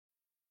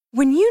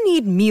When you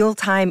need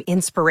mealtime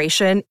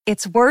inspiration,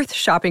 it's worth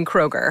shopping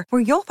Kroger,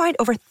 where you'll find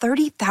over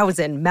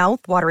 30,000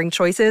 mouth-watering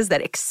choices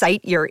that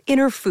excite your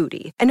inner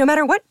foodie. And no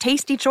matter what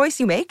tasty choice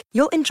you make,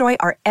 you'll enjoy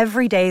our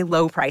everyday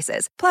low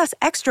prices, plus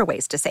extra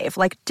ways to save,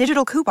 like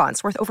digital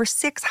coupons worth over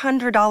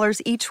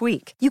 $600 each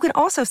week. You can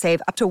also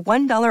save up to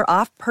 $1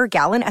 off per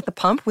gallon at the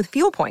pump with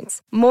fuel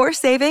points. More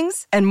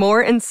savings and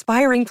more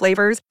inspiring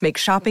flavors make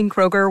shopping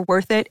Kroger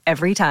worth it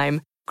every time.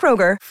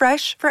 Kroger,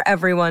 fresh for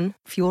everyone.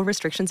 Fuel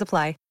restrictions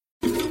apply.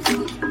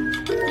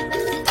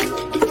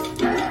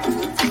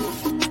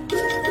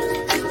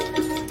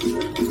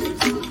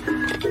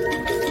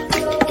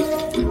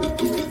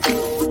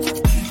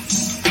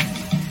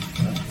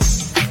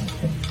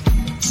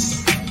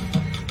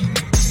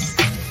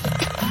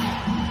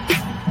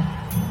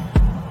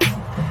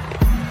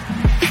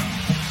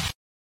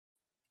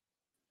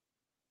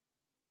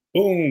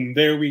 Boom,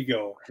 there we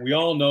go. We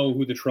all know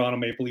who the Toronto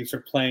Maple Leafs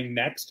are playing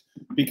next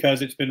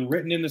because it's been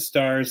written in the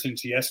stars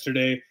since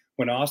yesterday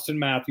when Austin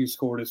Matthews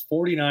scored his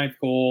 49th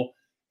goal.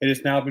 It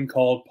has now been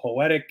called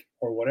poetic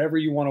or whatever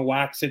you want to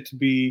wax it to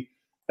be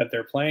that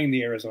they're playing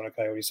the Arizona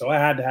Coyotes. So I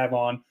had to have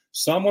on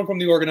someone from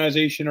the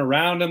organization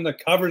around them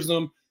that covers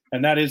them,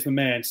 and that is the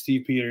man,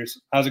 Steve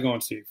Peters. How's it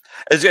going, Steve?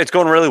 It's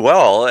going really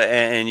well,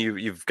 and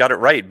you've got it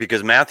right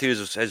because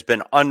Matthews has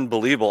been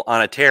unbelievable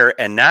on a tear,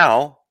 and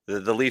now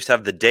the Leafs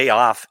have the day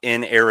off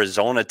in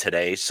Arizona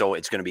today, so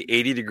it's going to be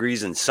 80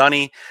 degrees and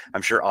sunny.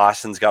 I'm sure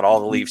Austin's got all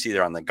the Leafs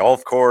either on the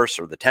golf course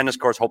or the tennis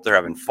course. Hope they're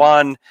having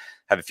fun,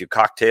 have a few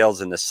cocktails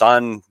in the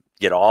sun,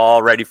 get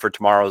all ready for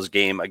tomorrow's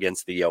game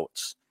against the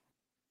Yotes.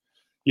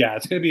 Yeah,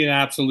 it's going to be an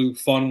absolute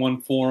fun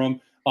one for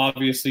them.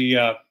 Obviously,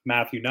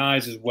 Matthew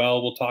Knies as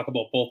well. We'll talk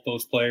about both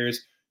those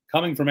players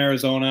coming from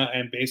Arizona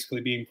and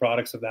basically being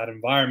products of that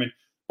environment.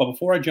 But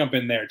before I jump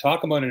in there,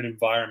 talk about an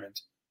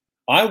environment.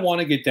 I want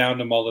to get down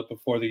to Mullet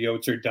before the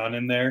Yotes are done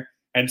in there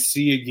and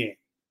see a game.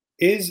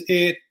 Is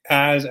it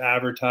as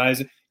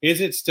advertised? Is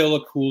it still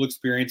a cool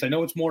experience? I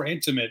know it's more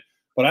intimate,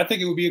 but I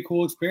think it would be a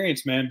cool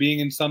experience, man, being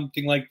in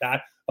something like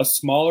that, a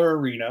smaller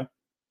arena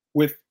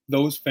with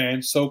those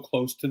fans so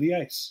close to the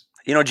ice.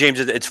 You know, James,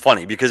 it's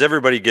funny because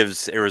everybody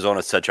gives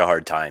Arizona such a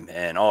hard time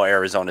and,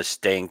 Arizona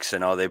stinks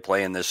and, they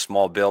play in this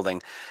small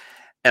building.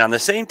 And on the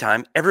same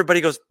time, everybody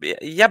goes,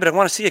 yeah, but I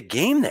want to see a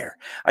game there.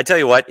 I tell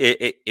you what,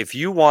 if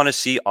you want to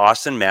see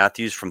Austin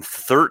Matthews from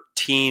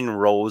 13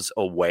 rows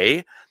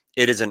away,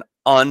 it is an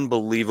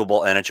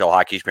unbelievable NHL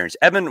hockey experience.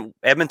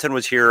 Edmonton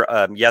was here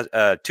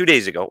 2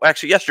 days ago,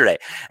 actually yesterday,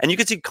 and you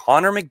could see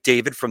Connor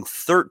McDavid from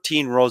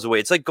 13 rows away.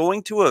 It's like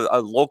going to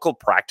a local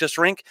practice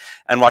rink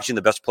and watching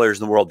the best players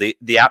in the world.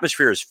 The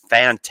atmosphere is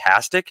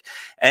fantastic,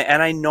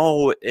 and I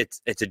know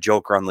it's a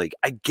joke-run league.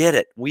 I get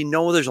it. We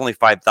know there's only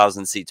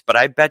 5,000 seats, but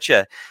I bet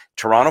you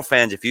Toronto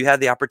fans, if you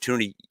had the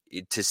opportunity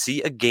to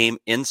see a game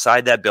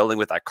inside that building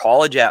with a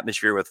college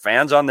atmosphere with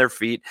fans on their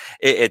feet,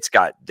 it's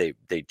got they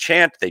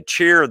chant, they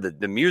cheer,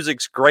 the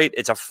music's great.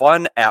 It's a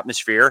fun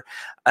atmosphere,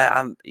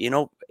 and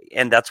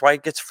that's why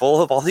it gets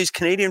full of all these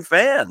Canadian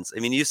fans. I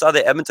mean, you saw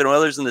the Edmonton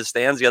Oilers in the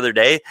stands the other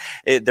day.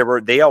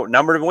 They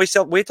outnumbered them.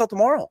 Wait till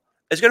tomorrow.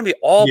 It's going to be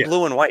all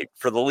blue and white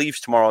for the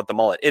Leafs tomorrow at the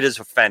Mullet. It is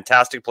a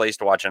fantastic place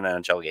to watch an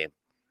NHL game.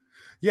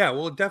 Yeah,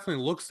 well, it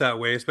definitely looks that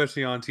way,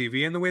 especially on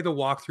TV and the way the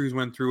walkthroughs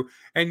went through.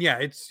 And yeah,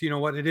 it's,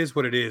 it is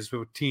what it is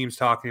with teams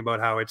talking about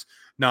how it's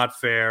not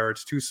fair,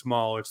 it's too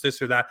small, it's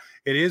this or that.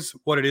 It is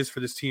what it is for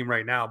this team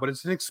right now, but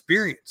it's an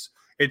experience.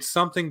 It's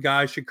something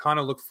guys should kind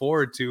of look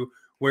forward to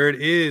where it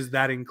is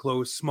that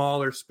enclosed,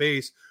 smaller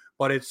space,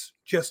 but it's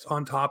just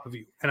on top of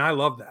you. And I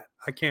love that.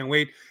 I can't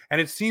wait. And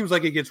it seems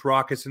like it gets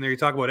raucous in there. You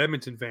talk about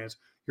Edmonton fans.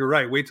 You're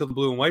right. Wait till the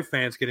blue and white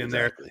fans get in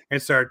there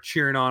and start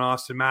cheering on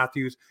Austin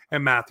Matthews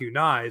and Matthew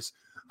Knies.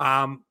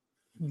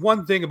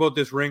 One thing about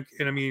this rink,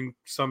 and I mean,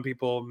 some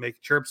people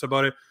make chirps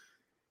about it.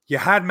 You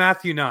had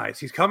Matthew Knies.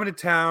 He's coming to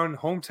town,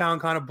 hometown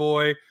kind of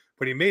boy,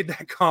 but he made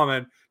that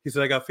comment. He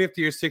said, I got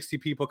 50 or 60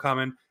 people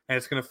coming, and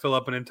it's going to fill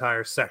up an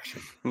entire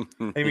section.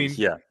 I mean,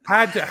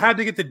 had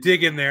to get the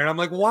dig in there. And I'm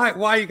like,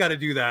 why you got to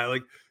do that?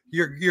 Like,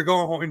 you're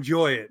going home,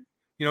 enjoy it.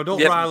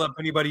 Don't rile up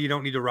anybody you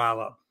don't need to rile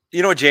up.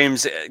 You know,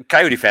 James,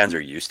 Coyote fans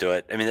are used to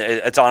it. I mean,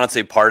 it's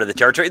honestly part of the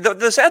territory.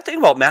 The sad thing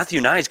about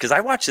Matthew Knies, because I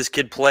watched this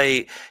kid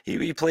play,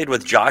 he played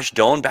with Josh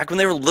Doan back when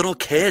they were little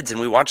kids,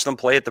 and we watched them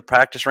play at the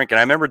practice rink. And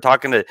I remember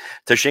talking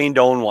to Shane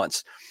Doan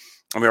once,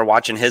 and we were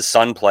watching his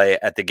son play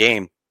at the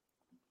game.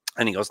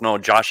 And he goes, no,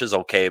 Josh is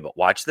okay, but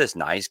watch this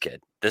Knies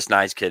kid. This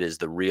Knies kid is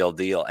the real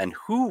deal. And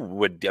who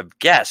would have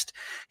guessed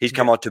he's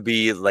come out to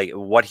be like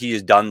what he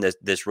has done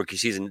this rookie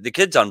season? The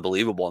kid's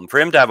unbelievable. And for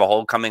him to have a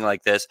homecoming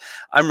like this,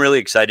 I'm really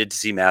excited to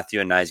see Matthew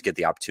and Knies get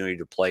the opportunity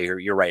to play here.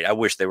 You're right. I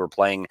wish they were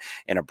playing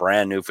in a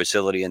brand new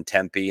facility in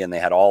Tempe and they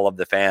had all of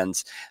the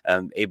fans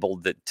able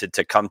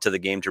to come to the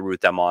game to root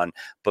them on.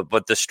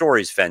 But the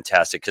story is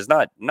fantastic because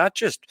not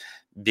just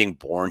being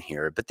born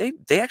here, but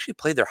they actually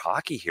play their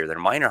hockey here, their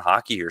minor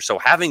hockey here. So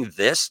having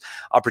this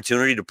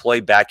opportunity to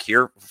play back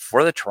here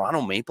for the the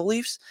Toronto Maple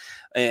Leafs.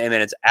 I mean,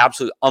 it's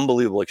absolutely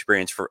unbelievable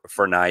experience for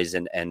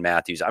Knies and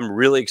Matthews. I'm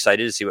really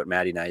excited to see what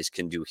Matty Knies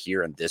can do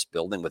here in this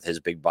building with his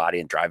big body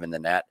and driving the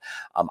net.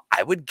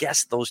 I would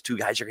guess those two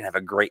guys are going to have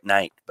a great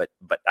night, but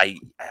I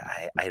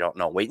don't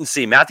know. Wait and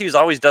see. Matthews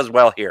always does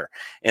well here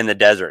in the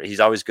desert. He's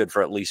always good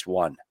for at least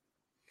one.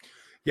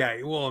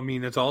 Yeah, well, I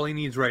mean, that's all he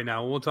needs right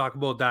now. We'll talk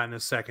about that in a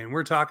second.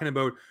 We're talking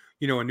about,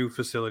 a new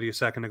facility. A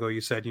second ago,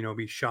 you said,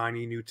 be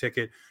shiny, new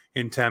ticket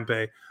in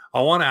Tempe.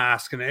 I want to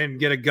ask and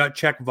get a gut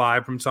check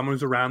vibe from someone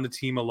who's around the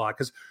team a lot,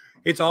 because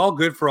it's all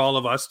good for all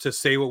of us to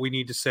say what we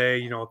need to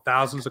say,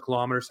 thousands of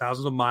kilometers,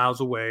 thousands of miles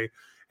away,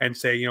 and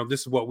say,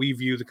 this is what we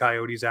view the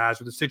Coyotes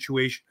as or the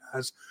situation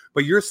as.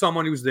 But you're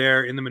someone who's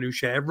there in the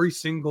minutia every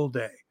single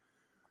day.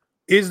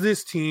 Is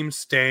this team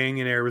staying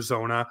in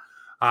Arizona?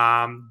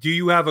 Do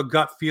you have a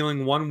gut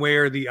feeling one way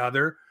or the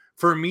other?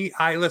 For me,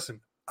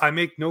 I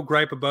make no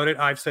gripe about it.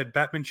 I've said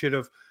Bettman should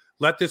have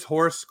let this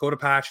horse go to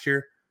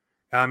pasture.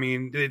 I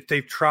mean,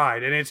 they've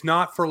tried, and it's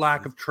not for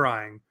lack of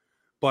trying.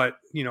 But,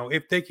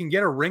 if they can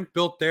get a rink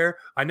built there,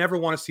 I never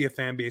want to see a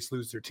fan base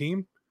lose their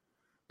team.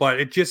 But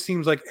it just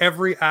seems like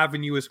every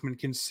avenue has been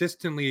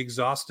consistently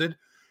exhausted.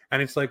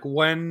 And it's like,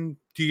 when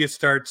do you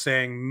start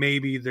saying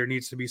maybe there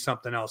needs to be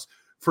something else?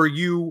 For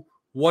you,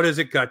 what is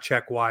it gut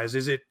check-wise?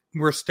 Is it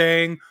we're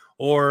staying,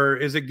 or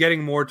is it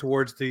getting more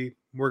towards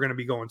we're going to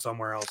be going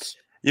somewhere else?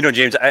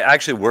 James, I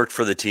actually worked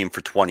for the team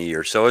for 20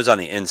 years. So I was on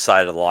the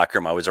inside of the locker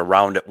room. I was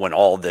around it when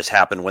all of this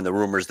happened, when the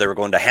rumors they were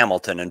going to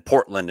Hamilton and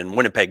Portland and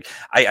Winnipeg.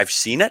 I've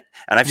seen it,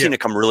 and I've seen it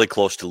come really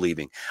close to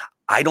leaving.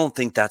 I don't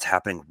think that's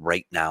happening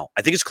right now.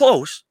 I think it's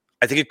close.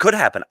 I think it could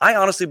happen. I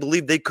honestly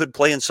believe they could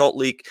play in Salt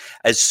Lake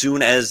as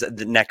soon as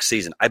the next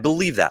season. I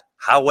believe that.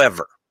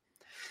 However,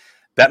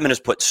 Bettman has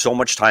put so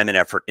much time and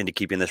effort into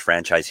keeping this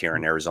franchise here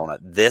in Arizona.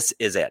 This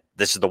is it.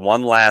 This is the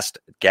one last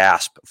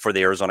gasp for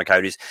the Arizona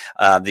Coyotes.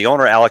 The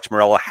owner, Alex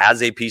Morello,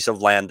 has a piece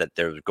of land that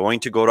they're going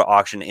to go to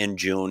auction in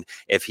June.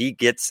 If he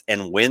gets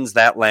and wins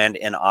that land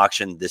in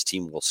auction, this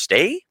team will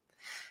stay.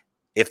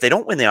 If they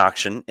don't win the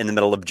auction in the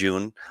middle of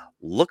June,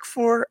 look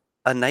for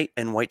a knight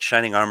in white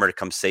shining armor to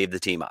come save the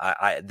team.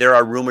 There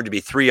are rumored to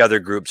be 3 other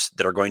groups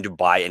that are going to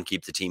buy and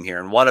keep the team here.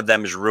 And one of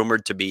them is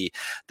rumored to be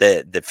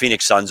the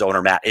Phoenix Suns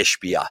owner, Matt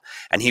Ishbia.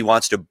 And he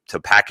wants to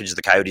package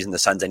the Coyotes and the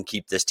Suns and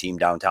keep this team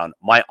downtown.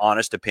 My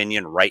honest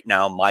opinion right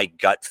now, my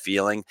gut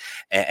feeling,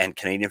 and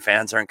Canadian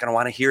fans aren't going to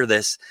want to hear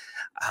this,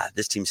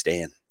 this team's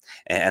staying.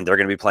 And they're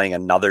going to be playing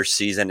another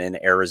season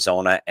in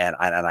Arizona, and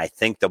I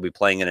think they'll be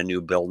playing in a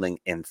new building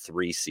in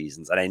 3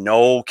 seasons. And I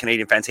know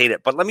Canadian fans hate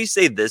it, but let me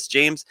say this,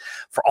 James,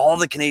 for all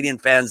the Canadian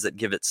fans that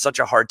give it such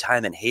a hard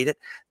time and hate it,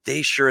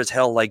 they sure as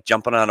hell like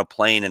jumping on a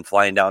plane and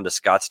flying down to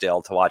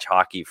Scottsdale to watch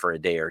hockey for a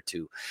day or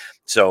two.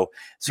 So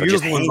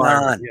just hang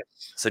on. Yes.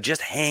 So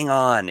just hang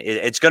on.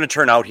 It's going to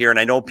turn out here. And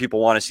I know people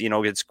want to see,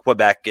 it's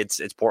Quebec, it's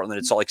Portland,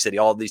 it's Salt Lake City.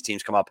 All of these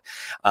teams come up.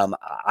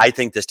 I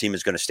think this team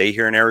is going to stay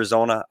here in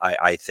Arizona.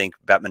 I think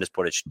Bettman has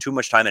put too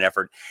much time and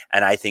effort.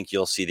 And I think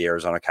you'll see the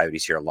Arizona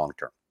Coyotes here long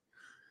term.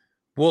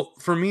 Well,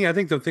 for me, I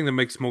think the thing that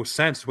makes most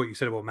sense is what you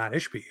said about Matt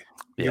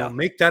Ishbia.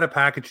 Make that a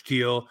package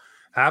deal.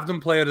 Have them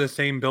play out of the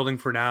same building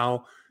for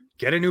now.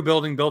 Get a new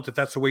building built if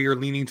that's the way you're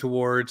leaning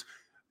towards,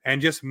 and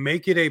just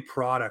make it a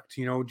product,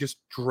 just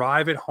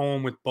drive it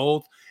home with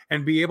both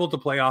and be able to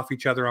play off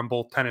each other on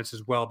both tenants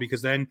as well,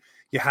 because then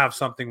you have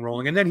something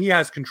rolling. And then he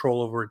has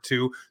control over it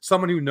too.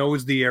 Someone who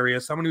knows the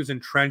area, someone who's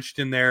entrenched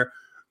in there,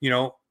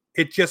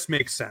 it just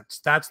makes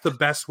sense. That's the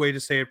best way to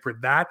say it for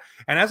that.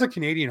 And as a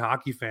Canadian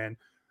hockey fan,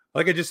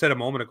 like I just said a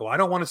moment ago, I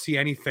don't want to see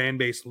any fan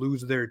base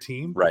lose their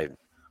team. Right.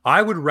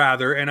 I would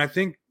rather, and I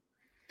think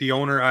the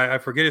owner, I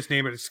forget his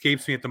name, it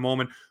escapes me at the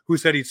moment, who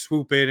said he'd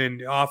swoop in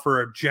and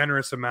offer a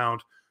generous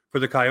amount for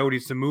the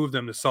Coyotes to move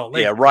them to Salt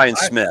Lake. Yeah, Ryan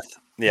Smith.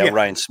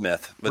 Ryan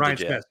Smith. Ryan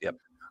Smith. Yep.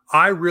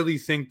 I really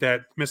think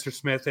that Mr.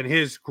 Smith and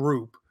his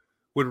group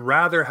would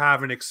rather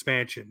have an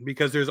expansion,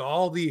 because there's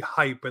all the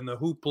hype and the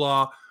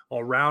hoopla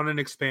around an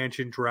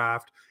expansion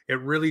draft. It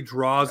really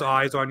draws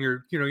eyes on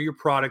your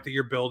product that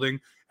you're building,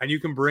 and you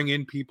can bring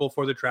in people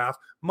for the draft,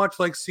 much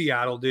like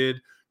Seattle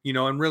did,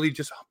 and really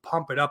just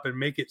pump it up and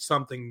make it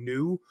something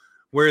new.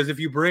 Whereas if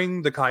you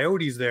bring the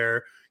Coyotes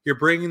there, you're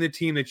bringing the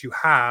team that you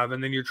have,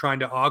 and then you're trying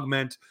to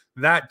augment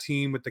that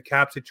team with the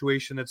cap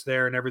situation that's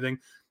there and everything.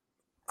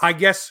 I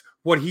guess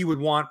what he would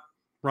want,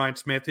 Ryan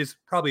Smith, is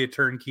probably a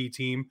turnkey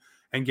team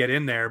and get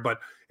in there. But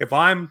if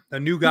I'm a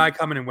new guy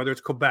coming in, whether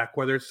it's Quebec,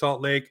 whether it's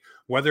Salt Lake,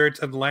 whether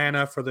it's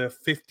Atlanta for the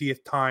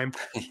 50th time,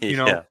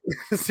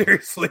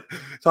 seriously,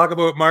 talk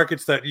about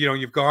markets that,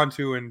 you've gone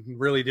to and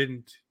really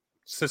didn't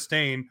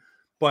sustain.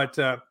 But,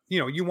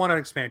 you want an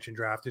expansion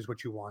draft is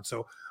what you want.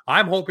 So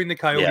I'm hoping the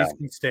Coyotes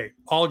can stay.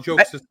 All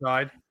jokes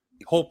aside,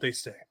 hope they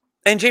stay.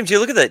 And James, you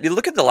look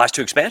at the last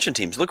 2 expansion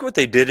teams. Look at what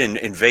they did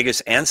in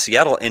Vegas and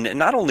Seattle. And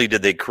not only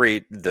did they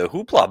create the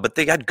hoopla, but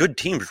they got good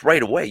teams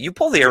right away. You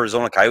pull the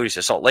Arizona Coyotes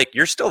to Salt Lake,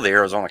 you're still the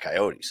Arizona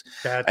Coyotes.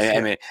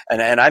 And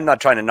I'm not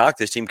trying to knock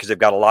this team, because they've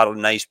got a lot of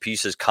nice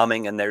pieces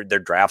coming, and their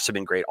drafts have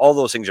been great. All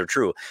those things are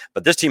true,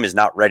 but this team is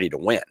not ready to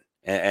win.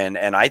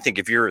 And I think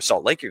if you're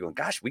Salt Lake, you're going,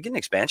 gosh, we get an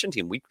expansion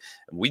team.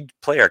 We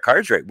play our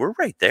cards right. We're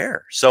right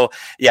there. So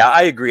yeah,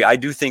 I agree. I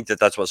do think that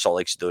that's what Salt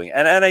Lake's doing.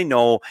 And I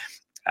know,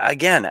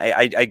 again,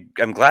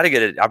 I'm glad I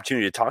get an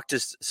opportunity to talk to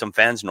some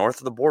fans north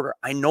of the border.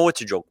 I know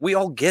it's a joke. We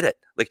all get it.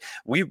 Like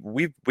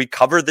we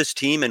cover this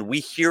team and we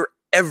hear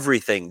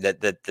everything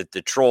that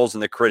the trolls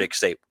and the critics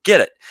say.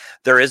 Get it.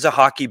 There is a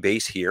hockey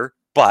base here,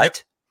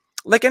 but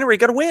like anyway, you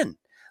got to win.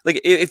 Like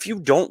if you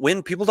don't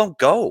win, people don't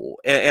go.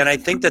 And I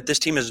think that this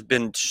team has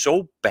been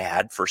so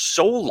bad for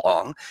so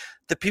long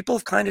that people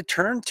have kind of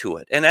turned to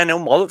it. And I know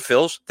Mullet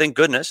fills, thank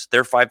goodness,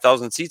 their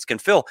 5,000 seats can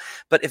fill.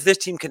 But if this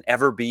team can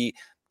ever be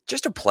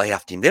just a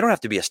playoff team, they don't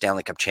have to be a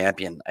Stanley Cup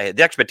champion.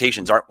 The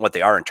expectations aren't what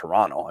they are in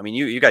Toronto. I mean,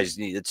 you guys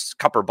need, it's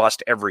cup or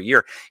bust every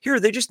year. Here,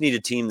 they just need a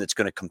team that's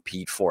going to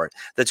compete for it,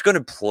 that's going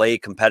to play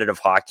competitive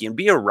hockey and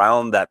be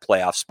around that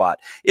playoff spot.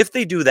 If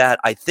they do that,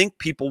 I think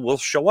people will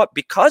show up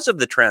because of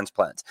the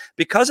transplants,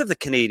 because of the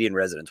Canadian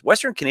residents.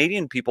 Western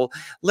Canadian people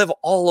live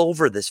all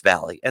over this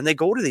valley, and they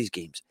go to these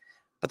games,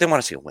 but they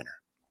want to see a winner.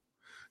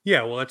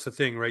 Yeah, well, that's the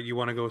thing, right? You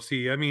want to go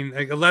see, I mean,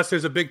 unless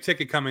there's a big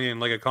ticket coming in,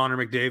 like a Connor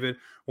McDavid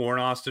or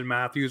an Austin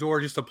Matthews, or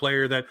just a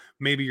player that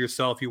maybe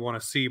yourself you want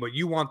to see, but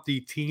you want the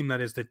team that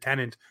is the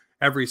tenant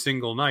every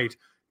single night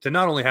to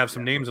not only have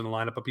some names in the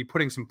lineup, but be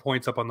putting some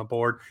points up on the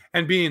board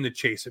and be in the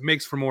chase. It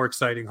makes for more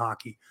exciting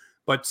hockey.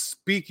 But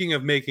speaking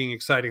of making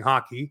exciting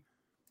hockey,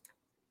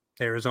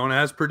 Arizona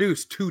has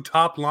produced 2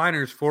 top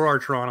liners for our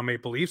Toronto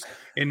Maple Leafs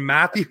in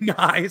Matthew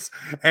Knies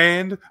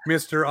and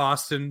Mr.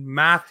 Austin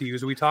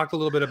Matthews. We talked a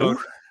little bit about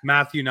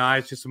Matthew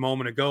Knies just a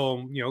moment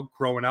ago, you know,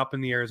 growing up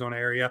in the Arizona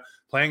area,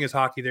 playing his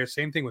hockey there.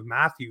 Same thing with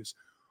Matthews.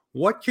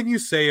 What can you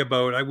say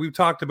about, we've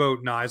talked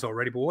about Knies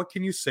already, but what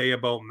can you say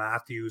about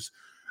Matthews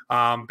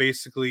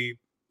basically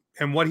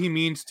and what he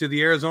means to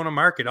the Arizona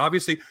market?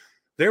 Obviously,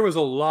 there was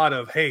a lot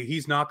of, hey,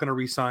 he's not going to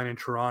re-sign in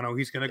Toronto.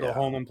 He's going to go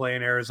home and play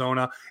in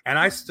Arizona. And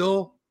I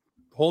still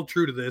hold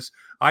true to this.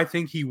 I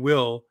think he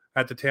will,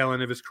 at the tail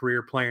end of his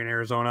career, play in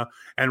Arizona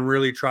and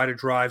really try to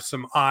drive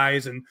some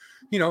eyes and,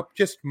 you know,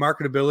 just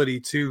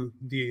marketability to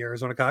the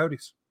Arizona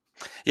Coyotes.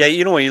 Yeah,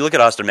 you know, when you look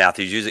at Austin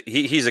Matthews,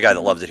 he's a guy that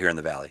loves it here in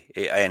the Valley.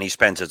 And he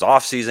spends his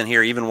offseason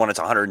here. Even when it's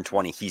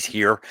 120, he's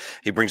here.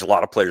 He brings a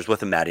lot of players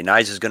with him. Matty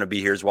Knies is going to be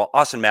here as well.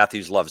 Austin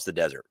Matthews loves the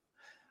desert.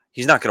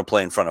 He's not going to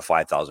play in front of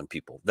 5,000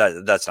 people.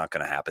 That's not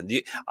going to happen.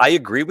 I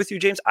agree with you,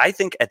 James. I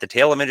think at the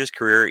tail end of his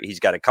career, he's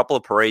got a couple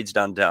of parades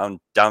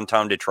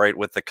downtown Detroit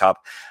with the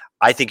Cup.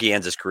 I think he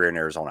ends his career in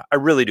Arizona. I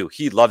really do.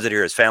 He loves it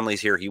here. His family's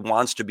here. He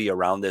wants to be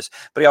around this,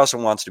 but he also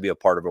wants to be a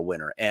part of a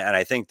winner. And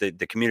I think that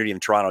the community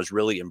in Toronto has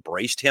really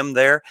embraced him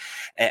there.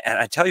 And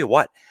I tell you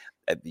what,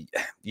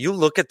 you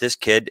look at this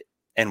kid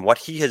and what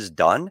he has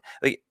done.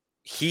 Like,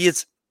 he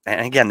is.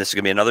 And again, this is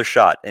going to be another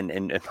shot,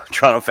 and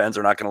Toronto fans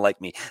are not going to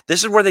like me.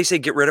 This is where they say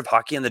get rid of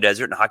hockey in the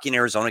desert and hockey in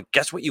Arizona.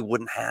 Guess what you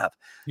wouldn't have?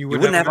 You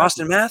wouldn't have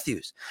Austin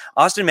Matthews.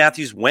 Austin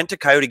Matthews went to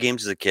Coyote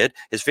games as a kid.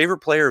 His favorite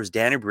player was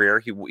Danny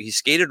Briere. He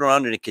skated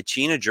around in a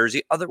Kachina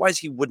jersey. Otherwise,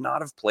 he would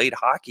not have played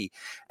hockey.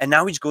 And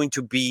now he's going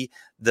to be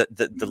the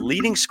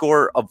leading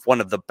scorer of one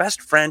of the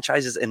best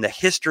franchises in the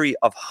history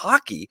of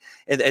hockey,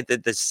 at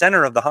the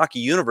center of the hockey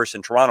universe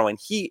in Toronto. And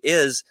he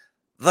is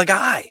the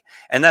guy.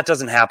 And that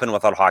doesn't happen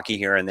without hockey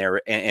here and there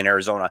in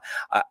Arizona.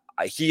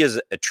 He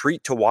is a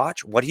treat to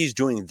watch. What he's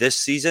doing this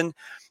season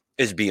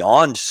is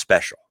beyond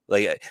special.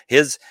 Like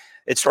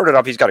it started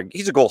off,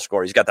 he's a goal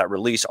scorer. He's got that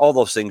release. All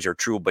those things are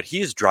true, but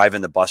he is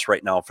driving the bus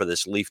right now for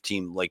this Leaf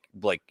team. Like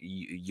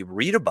you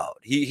read about,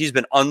 he's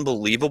been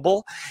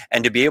unbelievable.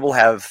 And to be able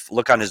to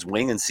look on his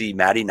wing and see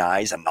Matty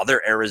Knies,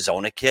 another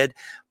Arizona kid,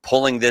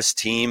 pulling this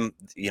team,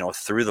 you know,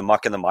 through the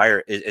muck and the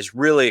mire is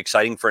really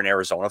exciting for an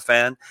Arizona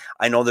fan.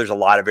 I know there's a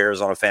lot of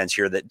Arizona fans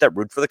here that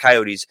root for the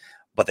Coyotes,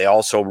 but they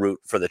also root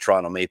for the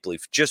Toronto Maple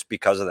Leaf just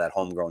because of that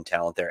homegrown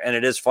talent there. And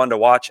it is fun to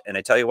watch. And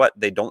I tell you what,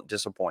 they don't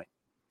disappoint.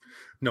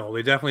 No,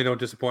 they definitely don't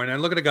disappoint.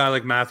 And look at a guy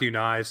like Matthew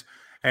Knies.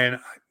 And,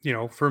 you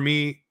know, for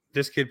me,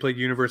 this kid played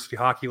university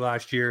hockey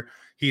last year.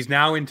 He's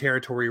now in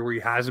territory where he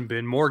hasn't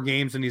been. More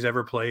games than he's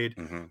ever played.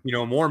 Mm-hmm. You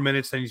know, more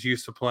minutes than he's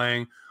used to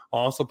playing.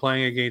 Also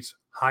playing against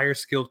higher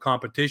skilled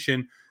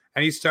competition.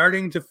 And he's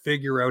starting to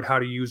figure out how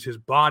to use his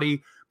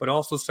body, but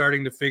also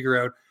starting to figure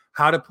out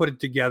how to put it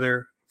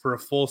together for a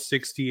full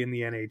 60 in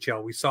the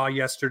NHL. We saw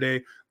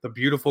yesterday the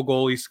beautiful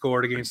goal he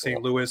scored against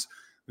St. Louis.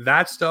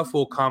 That stuff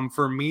will come.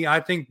 For me, I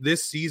think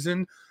this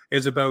season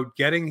is about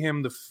getting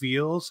him the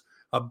feels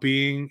of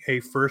being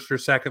a first or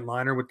second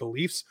liner with the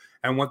Leafs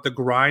and what the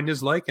grind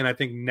is like. And I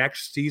think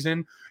next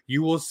season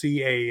you will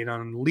see an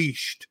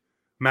unleashed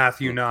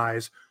Matthew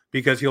Knies,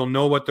 because he'll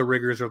know what the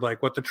rigors are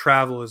like, what the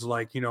travel is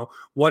like, you know,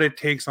 what it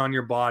takes on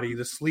your body,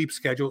 the sleep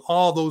schedule,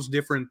 all those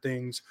different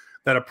things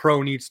that a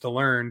pro needs to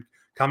learn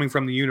coming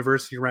from the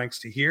university ranks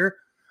to here.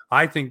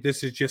 I think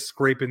this is just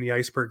scraping the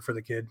iceberg for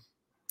the kid.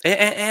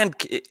 And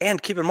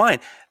keep in mind,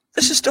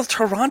 this is still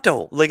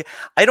Toronto. Like,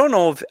 I don't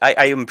know if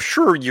I am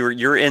sure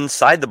you're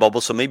inside the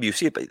bubble, so maybe you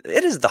see it, but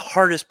it is the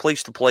hardest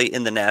place to play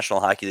in the National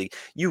Hockey League.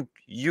 You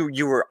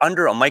were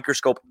under a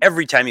microscope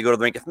every time you go to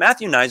the rink. If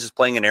Matthew Knies is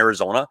playing in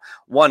Arizona,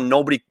 one,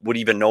 nobody would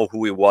even know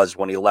who he was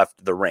when he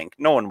left the rink.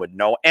 No one would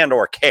know and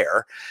or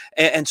care.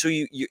 And so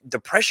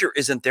the pressure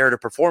isn't there to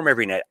perform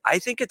every night. I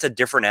think it's a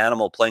different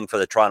animal playing for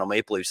the Toronto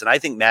Maple Leafs. And I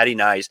think Matty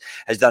Knies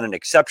has done an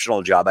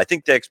exceptional job. I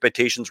think the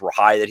expectations were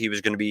high that he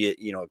was going to be,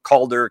 a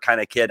Calder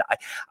kind of kid.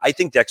 I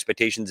think the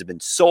expectations have been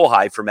so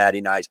high for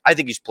Matty Knies. I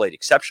think he's played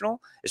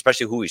exceptional,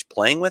 especially who he's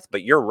playing with.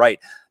 But you're right.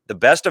 The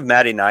best of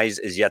Matty Knies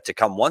is yet to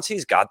come. Once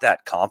he's got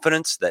that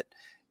confidence that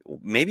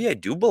maybe I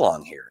do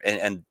belong here.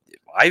 And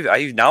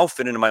I now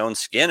fit into my own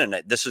skin,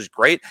 and this is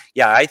great.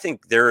 Yeah, I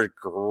think there are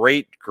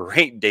great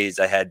days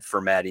ahead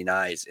for Matty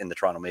Knies in the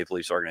Toronto Maple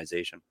Leafs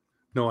organization.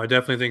 No, I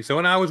definitely think so.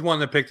 And I was one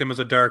that picked him as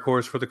a dark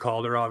horse for the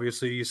Calder,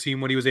 obviously. You've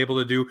seen what he was able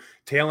to do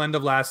tail end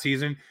of last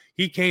season.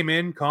 He came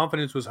in,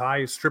 confidence was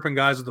high, stripping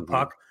guys with the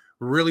puck,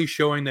 really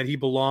showing that he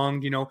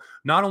belonged,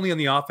 not only on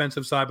the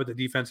offensive side, but the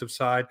defensive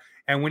side.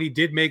 And when he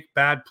did make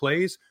bad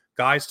plays,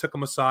 guys took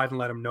him aside and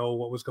let him know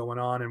what was going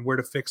on and where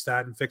to fix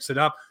that and fix it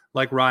up,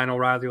 like Ryan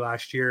O'Reilly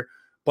last year.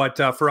 But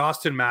for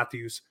Auston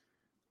Matthews,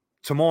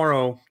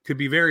 tomorrow could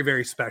be very,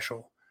 very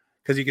special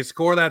because he could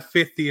score that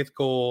 50th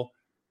goal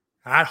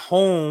at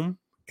home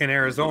in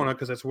Arizona,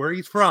 because that's where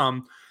he's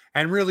from,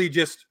 and really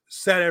just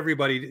set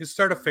everybody,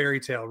 start a fairy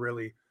tale,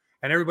 really.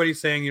 And everybody's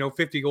saying,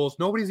 50 goals.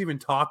 Nobody's even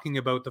talking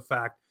about the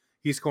fact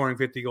he's scoring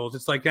 50 goals.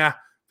 It's like, if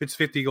it's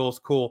 50 goals,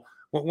 cool.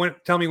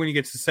 Tell me when he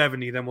gets to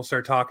 70, then we'll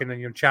start talking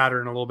and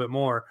chattering a little bit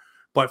more.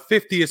 But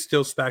 50 is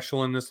still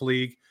special in this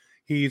league.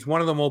 He's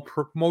one of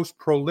the most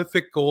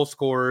prolific goal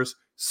scorers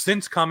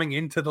since coming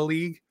into the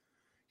league.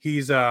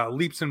 He's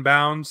leaps and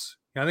bounds.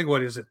 I think,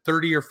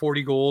 30 or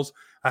 40 goals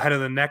ahead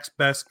of the next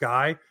best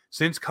guy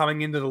since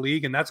coming into the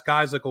league. And that's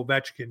guys like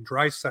Ovechkin,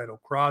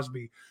 Draisaitl,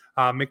 Crosby,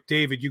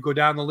 McDavid. You go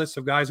down the list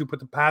of guys who put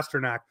the puck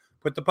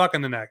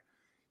in the net.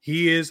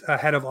 He is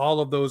ahead of all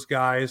of those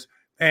guys.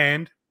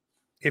 And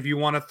if you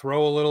want to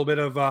throw a little bit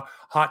of a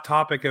hot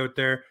topic out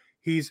there,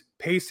 he's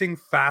pacing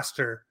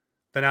faster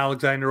than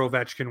Alexander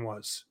Ovechkin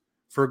was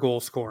for goal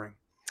scoring.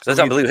 That's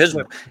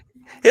unbelievable.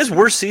 His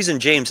worst season,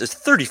 James, is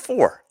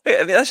 34. I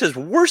mean, that's his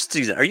worst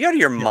season. Are you out of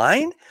your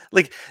mind?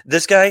 Like,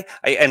 this guy,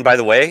 and by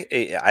the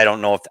way, I don't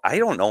know,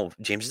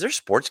 James, is there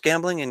sports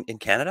gambling in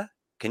Canada?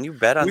 Can you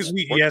bet on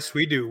sports? Yes,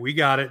 we do. We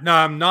got it.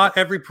 No, not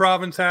every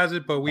province has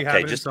it, but we have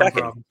it in some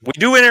provinces. We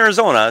do in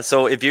Arizona.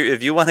 So if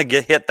you want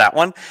to hit that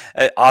one,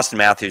 Auston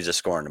Matthews is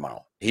scoring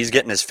tomorrow. He's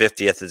getting his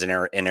 50th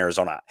in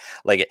Arizona.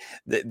 Like,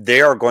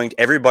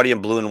 everybody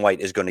in blue and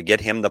white is going to get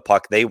him the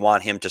puck. They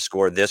want him to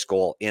score this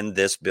goal in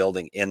this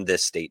building, in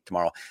this state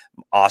tomorrow.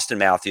 Auston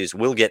Matthews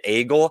will get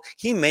a goal.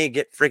 He may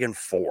get friggin'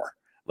 4.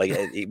 Like,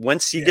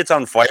 once he gets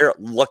on fire,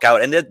 look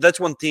out. And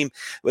that's one team.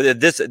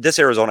 This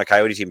Arizona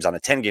Coyotes team is on a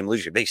 10-game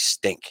losing streak. They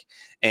stink.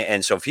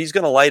 And so if he's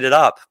going to light it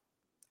up,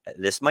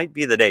 this might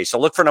be the day. So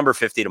look for number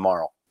 50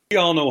 tomorrow. We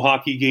all know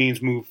hockey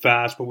games move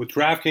fast, but with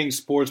DraftKings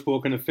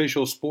Sportsbook, an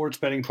official sports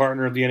betting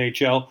partner of the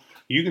NHL,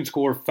 you can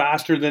score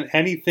faster than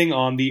anything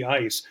on the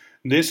ice.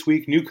 This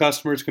week, new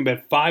customers can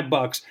bet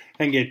 $5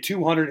 and get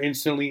 $200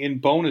 instantly in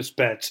bonus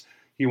bets.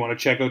 You want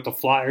to check out the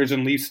Flyers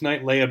and Leafs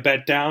tonight, lay a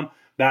bet down?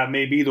 That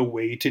may be the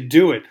way to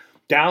do it.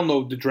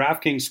 Download the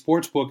DraftKings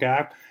Sportsbook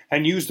app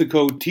and use the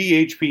code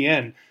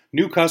THPN.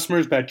 New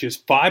customers bet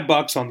just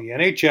 $5 on the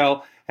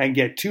NHL and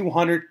get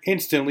 $200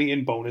 instantly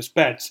in bonus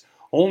bets.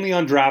 Only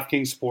on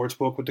DraftKings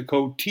Sportsbook with the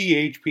code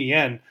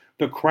THPN.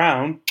 The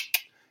crown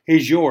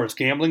is yours.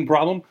 Gambling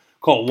problem?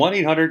 Call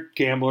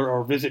 1-800-GAMBLER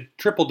or visit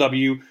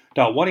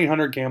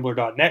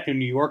www.1800gambler.net. In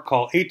New York,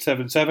 call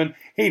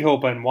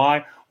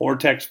 877-8-HOPE-NY or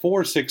text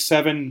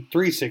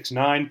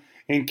 467-369.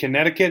 In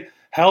Connecticut,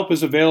 help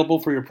is available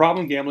for your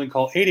problem gambling.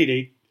 Call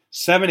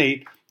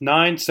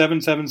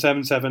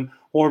 888-789-7777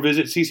 or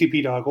visit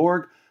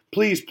ccp.org.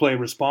 Please play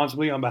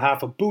responsibly on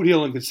behalf of Boot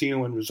Hill and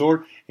Casino and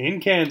Resort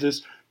in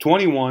Kansas.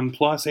 21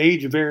 plus.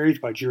 Age varies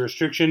by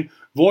jurisdiction.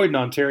 Void in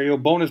Ontario.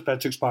 Bonus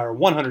bets expire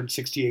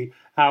 168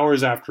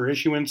 hours after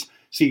issuance.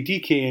 See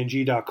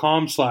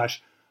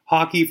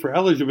dkng.com/hockey for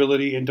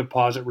eligibility and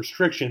deposit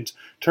restrictions,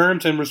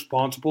 terms, and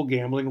responsible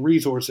gambling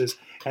resources.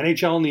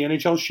 NHL and the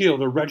NHL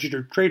Shield are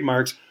registered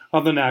trademarks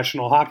of the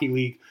National Hockey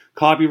League.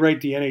 Copyright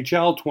the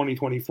NHL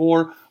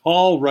 2024.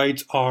 All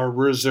rights are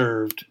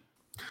reserved.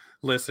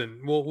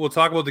 Listen, we'll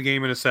talk about the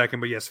game in a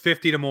second, but yes,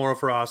 50 tomorrow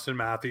for Auston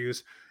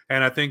Matthews.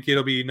 And I think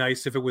it'll be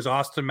nice if it was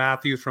Auston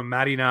Matthews from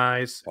Matty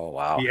Knies. Oh,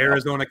 wow. The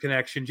Arizona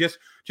connection. Just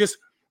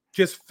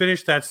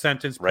finish that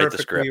sentence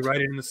perfectly. Write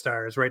it in the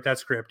stars. Write that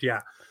script.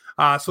 Yeah.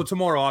 So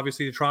tomorrow,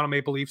 obviously, the Toronto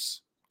Maple Leafs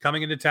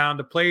coming into town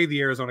to play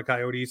the Arizona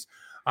Coyotes.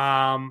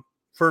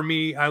 For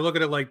me, I look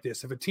at it like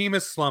this. If a team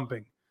is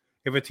slumping,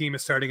 if a team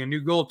is starting a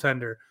new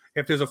goaltender,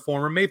 if there's a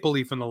former Maple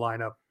Leaf in the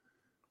lineup,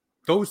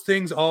 those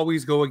things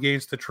always go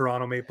against the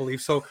Toronto Maple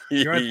Leafs. So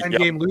you're on a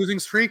 10-game losing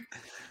streak.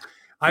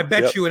 I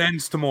bet you it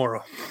ends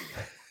tomorrow.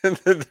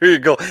 There you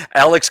go.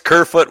 Alex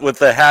Kerfoot with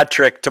the hat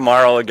trick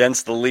tomorrow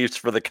against the Leafs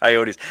for the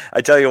Coyotes.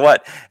 I tell you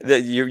what,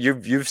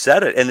 you've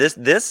said it. And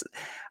this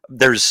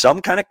there's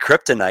some kind of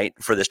kryptonite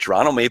for this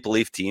Toronto Maple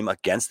Leaf team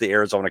against the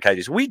Arizona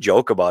Coyotes. We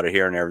joke about it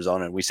here in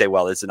Arizona, and we say,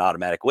 well, it's an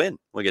automatic win.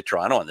 We get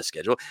Toronto on the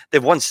schedule.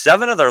 They've won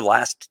 7 of their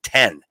last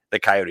 10, the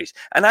Coyotes.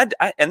 And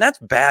and that's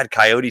bad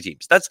Coyote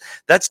teams.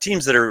 That's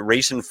teams that are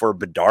racing for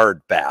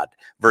Bedard bad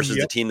versus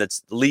the team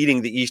that's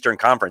leading the Eastern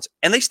Conference,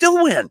 and they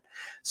still win.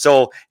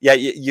 So, yeah,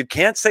 you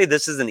can't say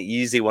this is an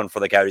easy one for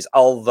the Coyotes,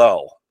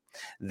 although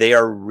they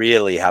are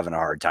really having a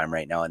hard time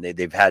right now. And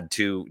they've had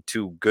two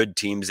good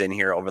teams in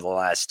here over the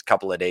last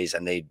couple of days,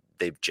 and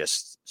they've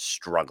just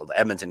struggled.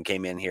 Edmonton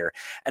came in here,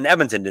 and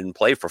Edmonton didn't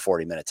play for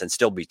 40 minutes and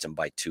still beats them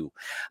by 2.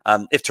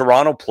 If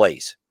Toronto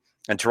plays,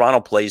 and Toronto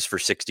plays for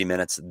 60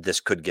 minutes, this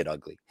could get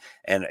ugly.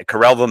 And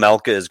Karel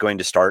Vejmelka is going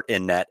to start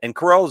in net. And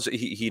Karel's,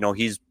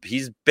 he's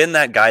been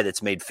that guy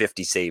that's made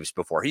 50 saves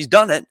before. He's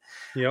done it.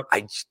 Yep.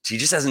 He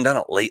just hasn't done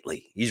it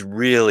lately. He's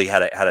really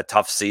had a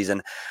tough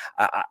season.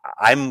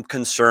 I'm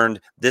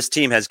concerned. This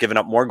team has given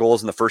up more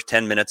goals in the first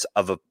 10 minutes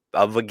of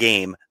a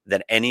game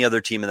than any other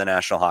team in the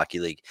National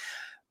Hockey League.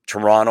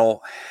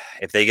 Toronto,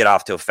 if they get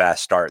off to a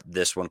fast start,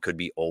 this one could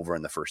be over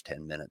in the first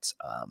 10 minutes.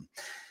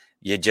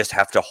 You just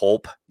have to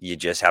hope. You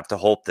just have to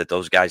hope that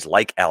those guys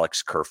like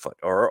Alex Kerfoot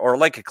or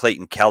like a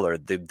Clayton Keller,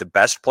 the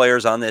best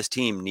players on this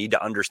team, need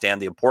to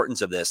understand the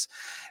importance of this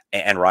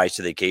and rise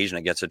to the occasion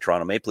against a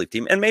Toronto Maple Leaf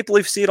team. And Maple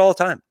Leafs see it all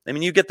the time. I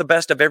mean, you get the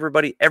best of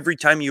everybody every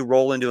time you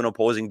roll into an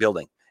opposing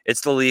building. It's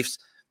the Leafs.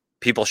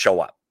 People show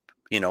up.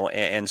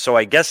 And so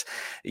I guess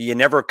you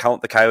never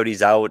count the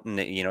Coyotes out, and,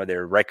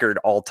 their record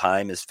all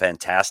time is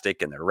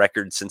fantastic, and their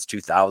record since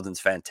 2000 is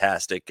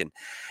fantastic. And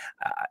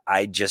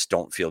I just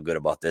don't feel good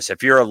about this.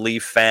 If you're a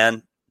Leaf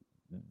fan,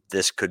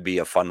 this could be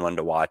a fun one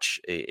to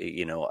watch,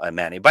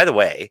 Manny. By the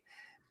way,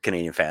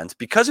 Canadian fans,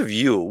 because of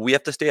you, we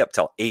have to stay up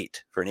till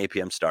 8 for an 8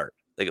 p.m. start.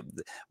 Like,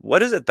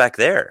 what is it back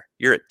there?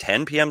 You're at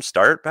 10 p.m.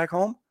 start back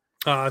home?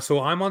 So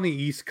I'm on the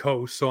East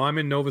Coast, so I'm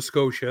in Nova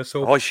Scotia.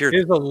 So sure. It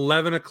is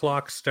 11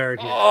 o'clock start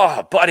here.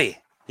 Oh, buddy,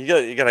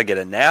 you gotta get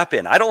a nap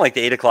in. I don't like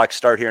the 8 o'clock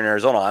start here in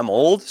Arizona. I'm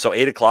old, so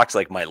 8 o'clock's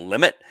like my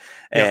limit.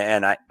 Yeah.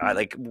 And I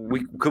like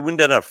we couldn't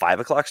have done a 5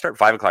 o'clock start.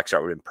 5 o'clock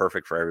start would have been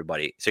perfect for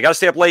everybody. So you got to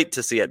stay up late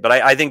to see it. But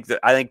I think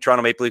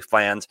Toronto Maple Leaf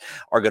fans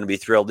are going to be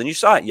thrilled, and you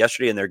saw it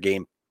yesterday in their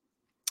game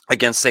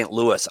against St.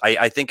 Louis.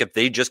 I think if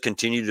they just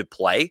continue to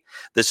play,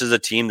 this is a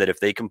team that if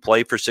they can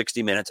play for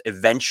 60 minutes,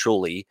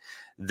 eventually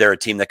they're a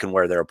team that can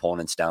wear their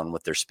opponents down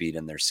with their speed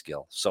and their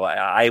skill. So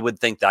I would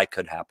think that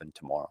could happen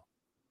tomorrow.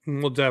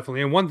 Well,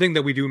 definitely. And one thing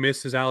that we do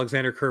miss is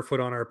Alexander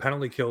Kerfoot on our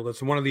penalty kill.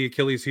 That's one of the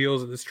Achilles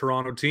heels of this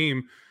Toronto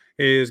team,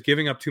 is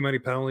giving up too many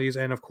penalties.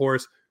 And of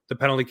course, the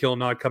penalty kill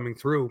not coming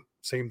through.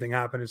 Same thing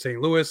happened in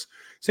St. Louis.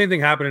 Same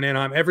thing happened in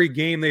Anaheim. Every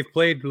game they've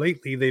played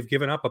lately, they've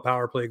given up a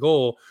power play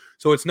goal.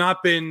 So it's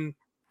not been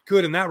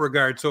good in that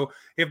regard. So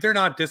if they're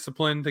not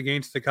disciplined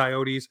against the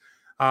Coyotes,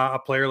 a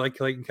player like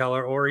Clayton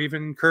Keller or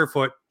even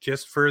Kerfoot,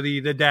 just for the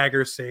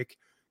dagger's sake,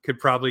 could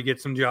probably get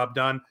some job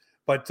done.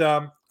 But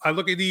I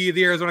look at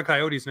the Arizona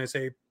Coyotes and I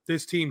say,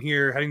 this team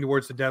here heading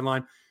towards the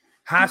deadline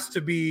has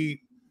to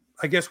be,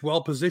 I guess,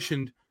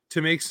 well-positioned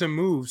to make some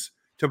moves,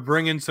 to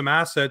bring in some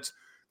assets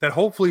that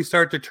hopefully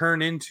start to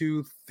turn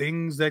into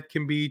things that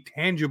can be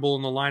tangible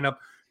in the lineup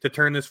to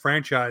turn this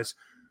franchise.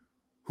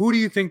 Who do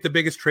you think the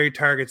biggest trade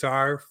targets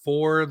are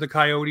for the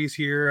Coyotes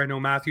here? I know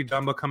Matthew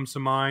Dumba comes to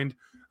mind.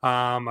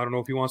 I don't know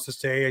if he wants to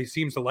stay. He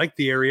seems to like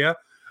the area,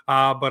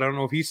 but I don't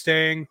know if he's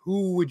staying.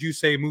 Who would you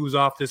say moves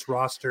off this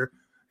roster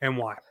and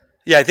why?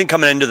 Yeah, I think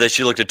coming into this,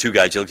 you looked at 2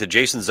 guys. You looked at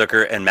Jason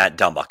Zucker and Matt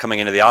Dumba. Coming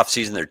into the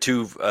offseason, they're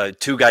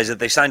two guys that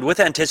they signed with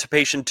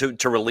anticipation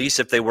to release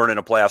if they weren't in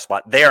a playoff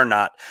spot. They are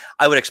not.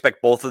 I would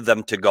expect both of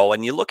them to go.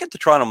 And you look at the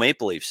Toronto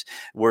Maple Leafs,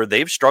 where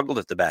they've struggled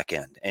at the back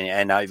end.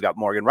 And now you've got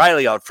Morgan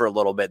Riley out for a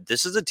little bit.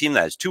 This is a team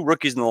that has 2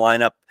 rookies in the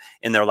lineup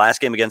in their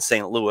last game against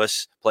St.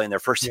 Louis, playing their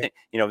first,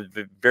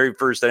 very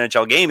first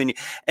NHL game.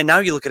 And now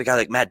you look at a guy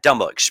like Matt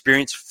Dumba,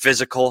 experienced,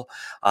 physical,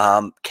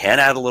 can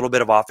add a little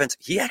bit of offense.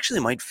 He actually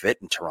might fit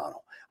in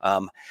Toronto.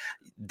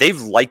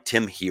 They've liked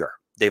him here.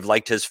 They've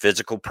liked his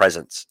physical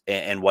presence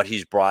and what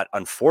he's brought.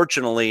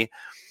 Unfortunately,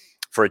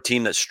 for a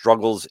team that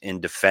struggles in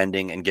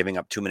defending and giving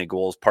up too many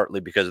goals, partly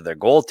because of their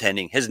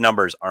goaltending, his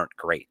numbers aren't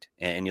great.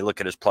 And you look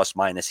at his plus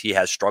minus, he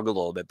has struggled a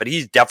little bit, but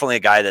he's definitely a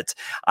guy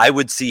I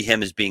would see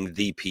him as being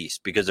the piece,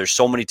 because there's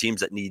so many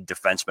teams that need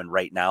defensemen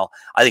right now.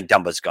 I think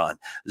Dumba's gone.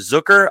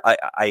 Zucker,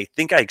 I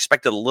think I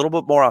expected a little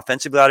bit more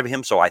offensively out of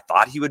him, so I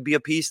thought he would be a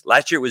piece.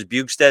 Last year it was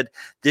Bjugstad.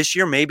 This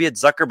year maybe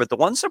it's Zucker, but the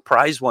one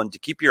surprise one to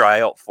keep your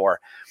eye out for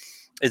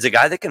is a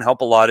guy that can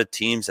help a lot of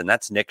teams, and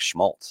that's Nick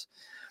Schmaltz.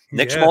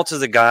 Nick Schmaltz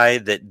is a guy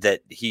that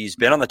he's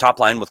been on the top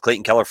line with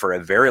Clayton Keller for a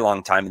very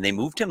long time, and they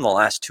moved him the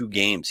last 2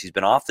 games. He's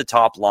been off the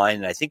top line,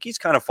 and I think he's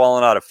kind of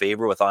fallen out of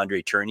favor with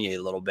Andre Tournier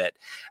a little bit.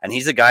 And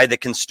he's a guy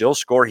that can still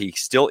score.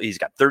 He's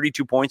got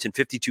 32 points in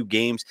 52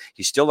 games.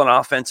 He's still an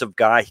offensive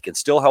guy. He can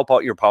still help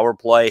out your power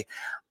play.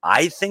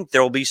 I think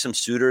there will be some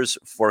suitors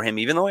for him,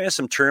 even though he has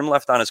some term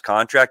left on his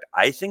contract.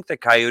 I think the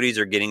Coyotes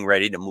are getting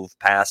ready to move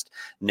past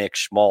Nick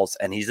Schmaltz,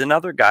 and he's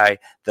another guy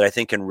that I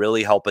think can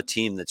really help a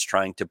team that's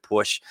trying to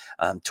push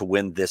to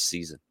win this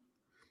season.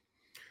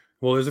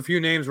 Well, there's a few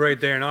names right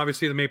there, and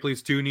obviously the Maple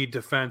Leafs do need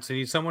defense. They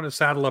need someone to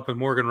saddle up with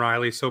Morgan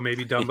Riley, so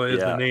maybe Dumba is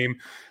the name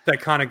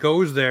that kind of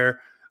goes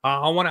there.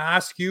 I want to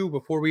ask you,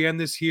 before we end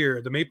this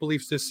here, the Maple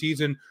Leafs this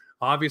season,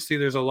 obviously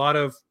there's a lot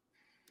of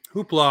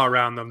hoopla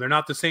around them. They're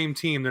not the same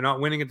team. They're not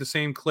winning at the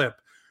same clip.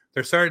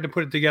 They're starting to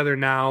put it together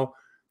now.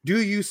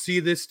 Do you see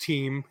this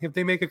team, if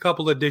they make a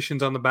couple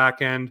additions on the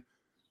back end,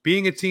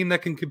 being a team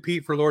that can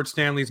compete for Lord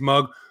Stanley's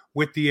mug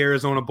with the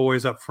Arizona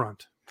boys up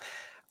front?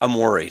 I'm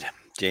worried,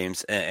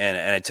 James.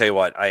 And I tell you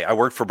what, I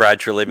worked for Brad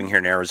Treliving here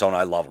in Arizona.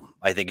 I love him.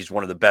 I think he's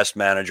one of the best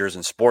managers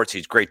in sports.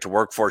 He's great to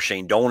work for.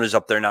 Shane Doan is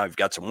up there now. You've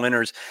got some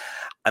winners.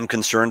 I'm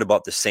concerned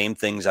about the same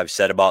things I've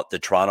said about the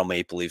Toronto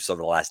Maple Leafs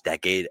over the last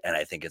decade, and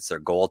I think it's their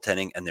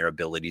goaltending and their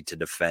ability to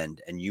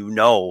defend. And you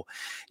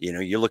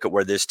look at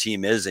where this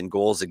team is in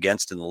goals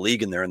against in the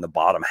league, and they're in the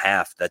bottom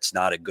half. That's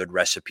not a good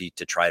recipe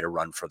to try to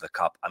run for the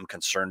cup. I'm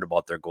concerned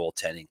about their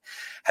goaltending.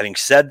 Having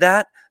said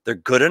that, they're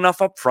good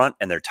enough up front,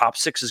 and their top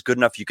six is good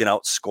enough. You can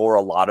outscore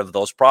a lot of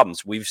those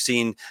problems. We've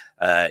seen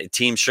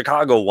teams.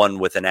 Chicago won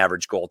with an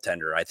average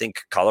goaltender. I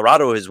think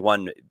Colorado has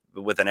won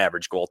with an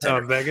average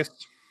goaltender.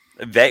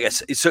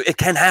 Vegas. So it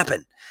can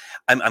happen.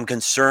 I'm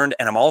concerned,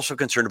 and I'm also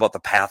concerned about the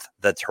path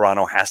that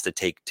Toronto has to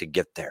take to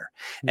get there.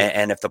 Yeah.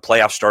 And if the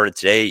playoffs started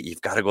today,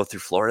 you've got to go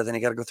through Florida, then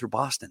you got to go through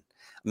Boston.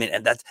 I mean,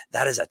 and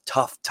that is a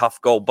tough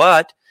goal,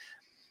 but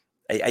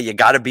you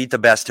got to beat the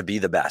best to be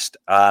the best.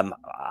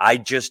 I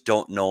just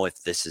don't know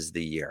if this is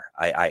the year.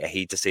 I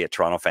hate to say it,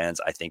 Toronto fans.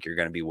 I think you're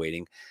going to be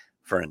waiting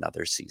for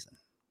another season.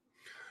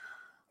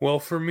 Well,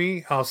 for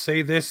me, I'll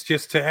say this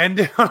just to end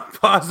it on a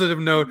positive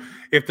note.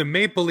 If the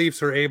Maple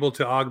Leafs are able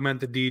to augment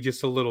the D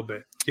just a little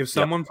bit, give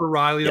someone for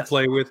Riley to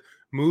play with,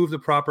 move the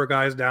proper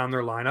guys down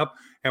their lineup.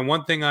 And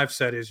one thing I've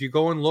said is you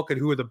go and look at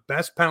who the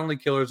best penalty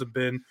killers have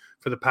been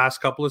for the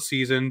past couple of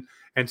seasons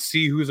and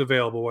see who's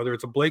available, whether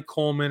it's a Blake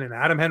Coleman and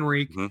Adam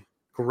Henrique. Mm-hmm.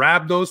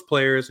 Grab those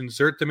players,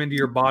 insert them into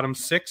your bottom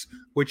six,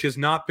 which has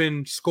not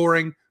been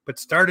scoring, but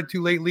started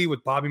to lately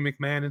with Bobby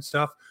McMahon and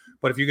stuff.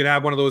 But if you could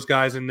have one of those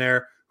guys in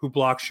there who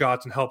blocks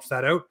shots and helps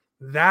that out,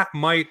 that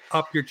might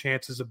up your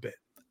chances a bit.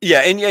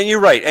 Yeah, and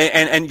you're right,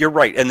 and you're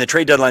right. And the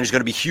trade deadline is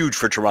going to be huge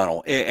for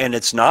Toronto. And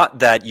it's not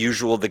that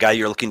usual, the guy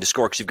you're looking to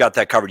score, because you've got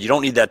that covered. You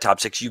don't need that top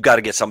six. You've got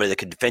to get somebody that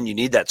can defend. You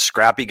need that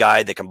scrappy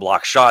guy that can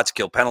block shots,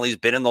 kill penalties,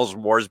 been in those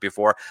wars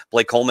before.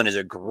 Blake Coleman is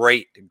a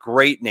great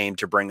name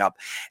to bring up.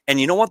 And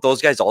you know what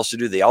those guys also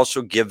do? They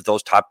also give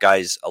those top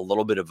guys a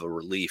little bit of a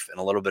relief and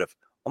a little bit of,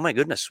 oh my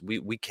goodness,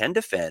 we can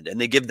defend. And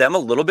they give them a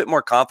little bit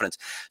more confidence.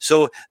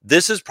 So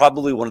this is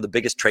probably one of the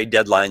biggest trade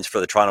deadlines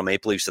for the Toronto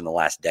Maple Leafs in the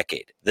last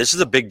decade. This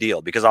is a big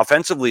deal because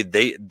offensively,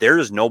 there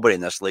is nobody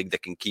in this league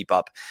that can keep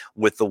up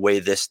with the way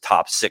this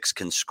top six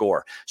can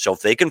score. So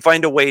if they can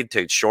find a way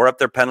to shore up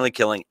their penalty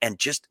killing and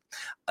just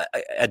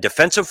a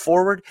defensive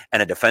forward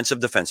and a defensive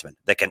defenseman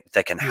that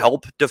can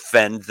help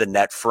defend the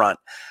net front.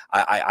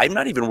 I'm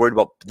not even worried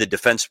about the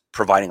defense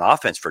providing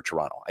offense for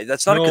Toronto.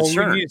 That's not a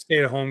concern. We need a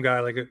stay-at-home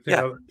guy, like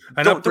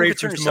an upgrade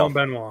from Simone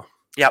Benoit.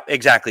 Yeah,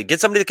 exactly. Get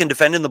somebody that can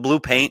defend in the blue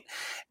paint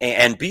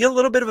and be a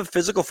little bit of a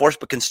physical force,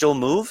 but can still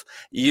move.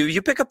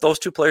 You pick up those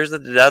two players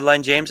at the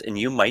deadline, James, and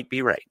you might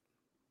be right.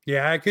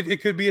 Yeah,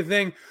 it could be a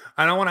thing.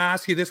 And I want to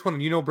ask you this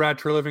one. You know Brad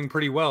Treliving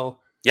pretty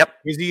well. Yep.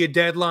 Is he a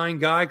deadline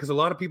guy? Because a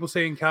lot of people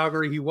say in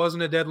Calgary he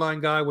wasn't a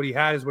deadline guy. What he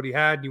had is what he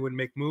had, and he wouldn't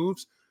make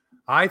moves.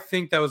 I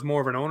think that was more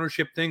of an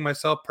ownership thing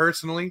myself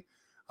personally.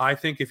 I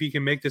think if he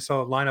can make this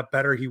lineup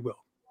better, he will.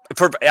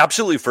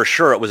 Absolutely, for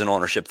sure, it was an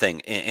ownership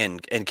thing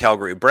in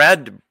Calgary.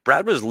 Brad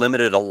was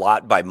limited a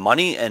lot by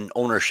money and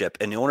ownership,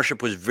 and the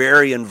ownership was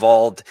very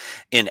involved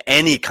in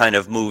any kind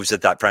of moves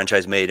that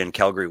franchise made in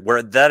Calgary,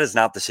 where that is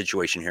not the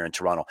situation here in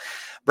Toronto.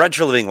 Brad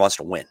Treliving wants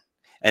to win.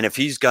 And if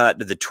he's got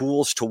the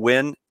tools to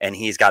win and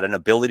he's got an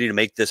ability to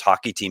make this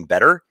hockey team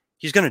better,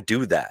 he's going to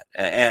do that.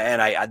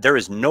 And there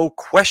is no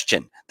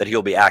question that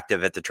he'll be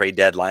active at the trade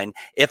deadline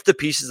if the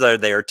pieces are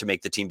there to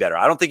make the team better.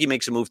 I don't think he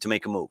makes a move to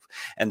make a move.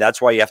 And that's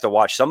why you have to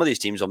watch. Some of these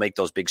teams will make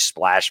those big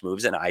splash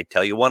moves. And I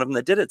tell you, one of them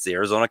that did it's the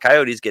Arizona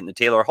Coyotes getting to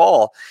Taylor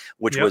Hall,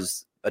 which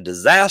was a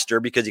disaster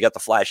because you got the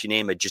flashy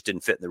name. It just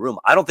didn't fit in the room.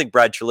 I don't think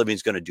Brad Treliving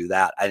is going to do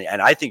that.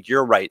 And I think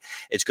you're right.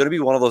 It's going to be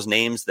one of those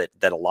names that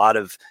a lot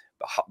of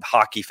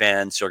hockey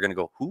fans are going to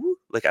go, who?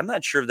 Like, I'm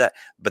not sure of that,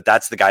 but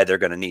that's the guy they're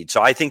going to need.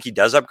 So I think he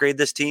does upgrade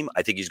this team.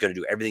 I think he's going to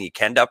do everything he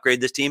can to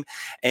upgrade this team.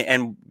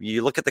 And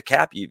you look at the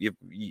cap,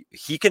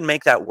 he can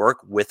make that work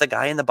with a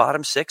guy in the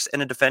bottom six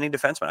and a defending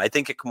defenseman. I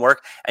think it can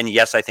work. And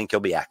yes, I think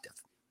he'll be active.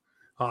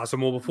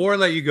 Awesome. Well, before I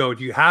let you go,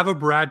 do you have a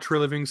Brad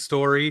Treliving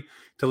story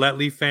to let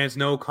Leaf fans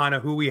know kind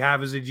of who we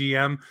have as a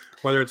GM,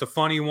 whether it's a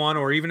funny one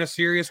or even a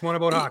serious one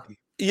about hockey?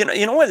 You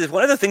know what?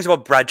 One of the things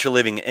about Brad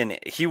Treliving, and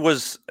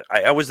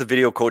I was the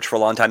video coach for a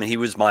long time, and he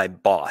was my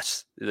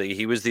boss.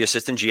 He was the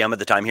assistant GM at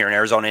the time here in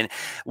Arizona. And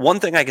one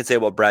thing I can say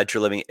about Brad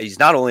Treliving, he's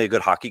not only a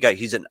good hockey guy,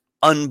 he's an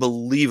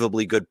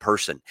unbelievably good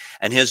person.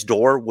 And his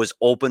door was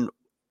open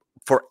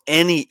for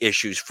any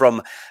issues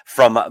from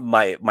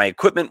my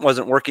equipment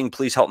wasn't working.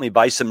 Please help me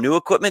buy some new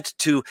equipment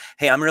to,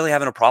 hey, I'm really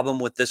having a problem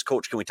with this,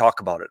 coach. Can we talk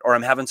about it? Or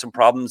I'm having some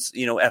problems,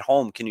 at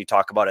home. Can you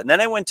talk about it? And then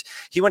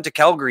he went to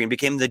Calgary and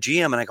became the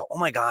GM. And I go, oh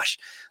my gosh,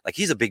 like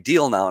he's a big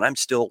deal now. And I'm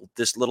still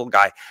this little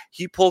guy.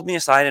 He pulled me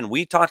aside and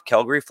we talked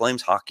Calgary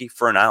Flames hockey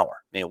for an hour.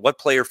 What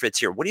player fits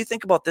here? What do you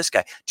think about this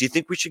guy? Do you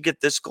think we should get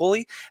this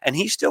goalie? And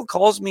he still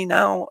calls me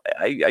now.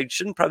 I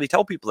shouldn't probably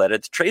tell people that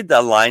it's trade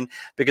deadline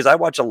because I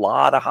watch a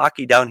lot of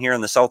hockey down here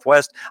in the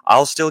Southwest.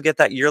 I'll still get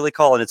that yearly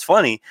call. And it's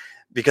funny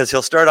because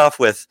he'll start off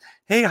with,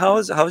 hey,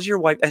 how's your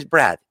wife?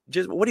 Brad,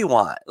 just what do you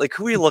want? Like,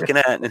 who are you looking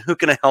at and who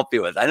can I help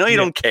you with? I know you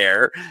don't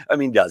care. I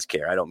mean, he does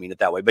care. I don't mean it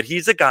that way, but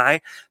he's a guy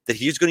that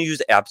he's going to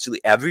use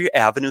absolutely every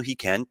avenue he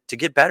can to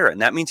get better.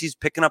 And that means he's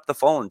picking up the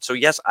phone. So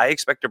yes, I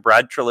expect a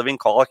Brad Treliving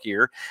call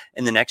here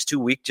in the next 2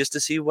 weeks just to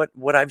see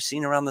what I've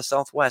seen around the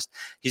Southwest.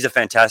 He's a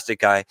fantastic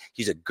guy.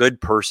 He's a good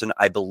person.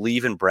 I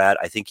believe in Brad.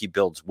 I think he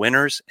builds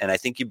winners, and I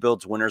think he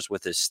builds winners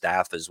with his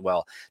staff as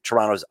well.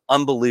 Toronto's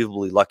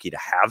unbelievably lucky to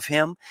have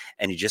him,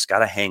 and you just got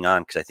to hang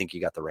on because I think you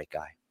got the right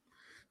guy.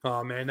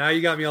 Oh, man, now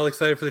you got me all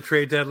excited for the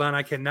trade deadline.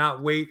 I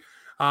cannot wait.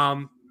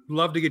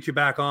 Love to get you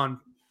back on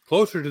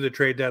closer to the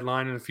trade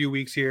deadline in a few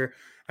weeks here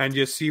and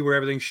just see where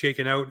everything's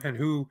shaken out and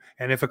who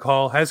and if a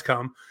call has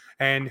come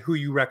and who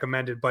you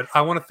recommended. But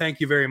I want to thank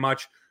you very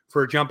much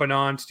for jumping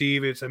on,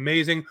 Steve. It's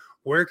amazing.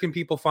 Where can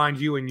people find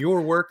you and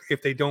your work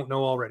if they don't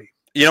know already?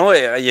 You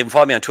can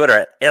follow me on Twitter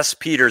at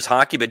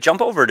 @SPetersHockey, but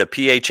jump over to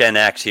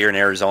PHNX here in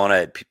Arizona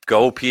at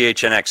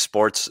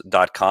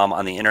gophnxsports.com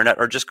on the internet,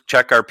 or just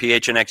check our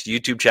PHNX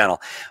YouTube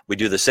channel. We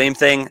do the same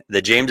thing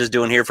that James is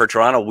doing here for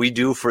Toronto. We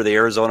do for the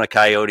Arizona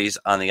Coyotes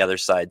on the other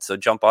side. So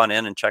jump on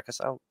in and check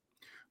us out.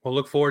 We'll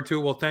look forward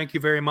to it. Well, thank you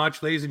very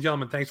much, ladies and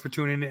gentlemen. Thanks for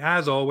tuning in.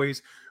 As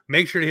always,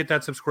 make sure to hit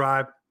that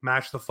subscribe,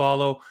 mash the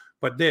follow.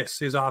 But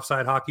this is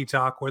Offside Hockey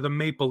Talk, where the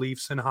Maple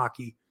Leafs and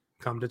hockey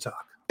come to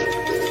talk.